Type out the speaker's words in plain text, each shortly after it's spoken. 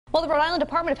Well, the Rhode Island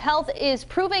Department of Health is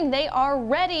proving they are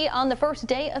ready on the first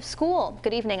day of school.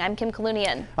 Good evening, I'm Kim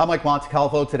Kalunian. I'm Mike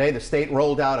Montecalvo. Today, the state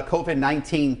rolled out a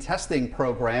COVID-19 testing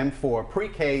program for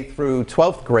pre-K through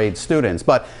 12th grade students.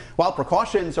 But while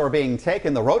precautions are being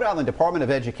taken, the Rhode Island Department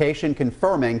of Education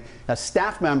confirming a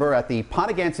staff member at the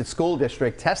Ponaganset School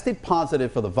District tested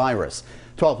positive for the virus.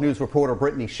 12 News reporter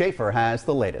Brittany Schaefer has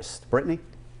the latest. Brittany?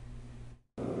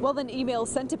 Well, an email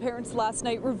sent to parents last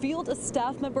night revealed a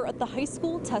staff member at the high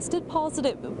school tested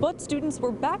positive, but students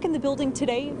were back in the building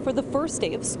today for the first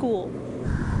day of school.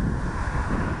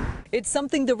 It's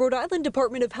something the Rhode Island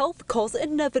Department of Health calls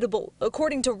inevitable.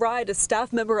 According to Ride, a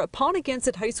staff member at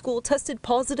Ponaganset High School tested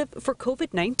positive for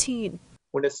COVID-19.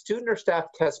 When a student or staff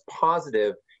tests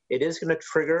positive, it is going to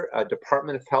trigger a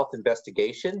Department of Health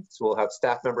investigation. So we'll have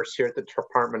staff members here at the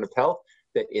Department of Health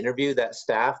that interview that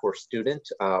staff or student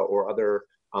or other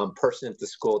person at the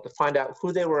school to find out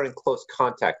who they were in close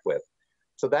contact with.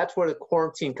 So that's where the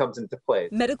quarantine comes into play.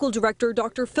 Medical Director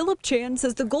Dr. Philip Chan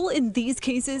says the goal in these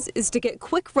cases is to get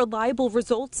quick, reliable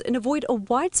results and avoid a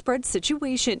widespread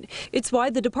situation. It's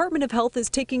why the Department of Health is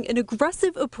taking an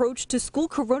aggressive approach to school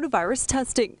coronavirus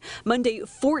testing. Monday,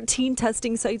 14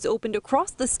 testing sites opened across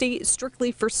the state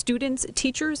strictly for students,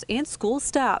 teachers, and school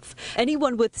staff.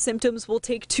 Anyone with symptoms will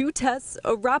take 2 tests,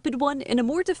 a rapid one and a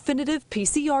more definitive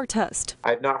PCR test.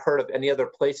 I've not heard of any other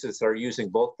places that are using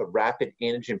both the rapid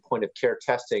antigen point of care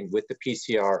testing with the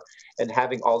PCR and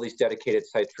having all these dedicated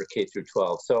sites for K through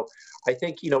 12. So I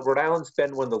think, Rhode Island's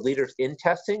been one of the leaders in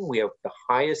testing. We have the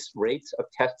highest rates of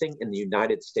testing in the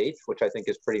United States, which I think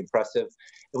is pretty impressive.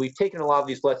 And we've taken a lot of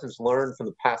these lessons learned from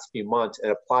the past few months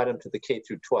and applied them to the K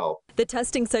through 12. The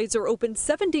testing sites are open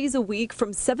 7 days a week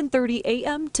from 7:30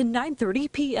 a.m. to 9:30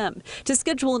 p.m. To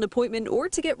schedule an appointment or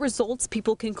to get results,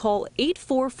 people can call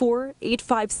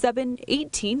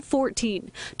 844-857-1814.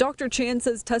 Dr. Chan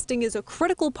says testing is a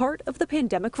critical part of the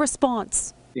pandemic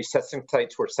response. These testing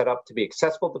sites were set up to be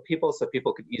accessible to people so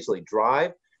people could easily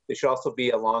drive. They should also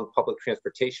be along public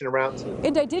transportation routes.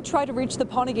 And I did try to reach the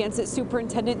Ponaganset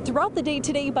superintendent throughout the day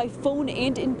today by phone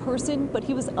and in person, but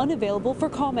he was unavailable for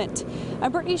comment.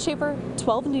 I'm Brittany Schaefer,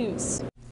 12 News.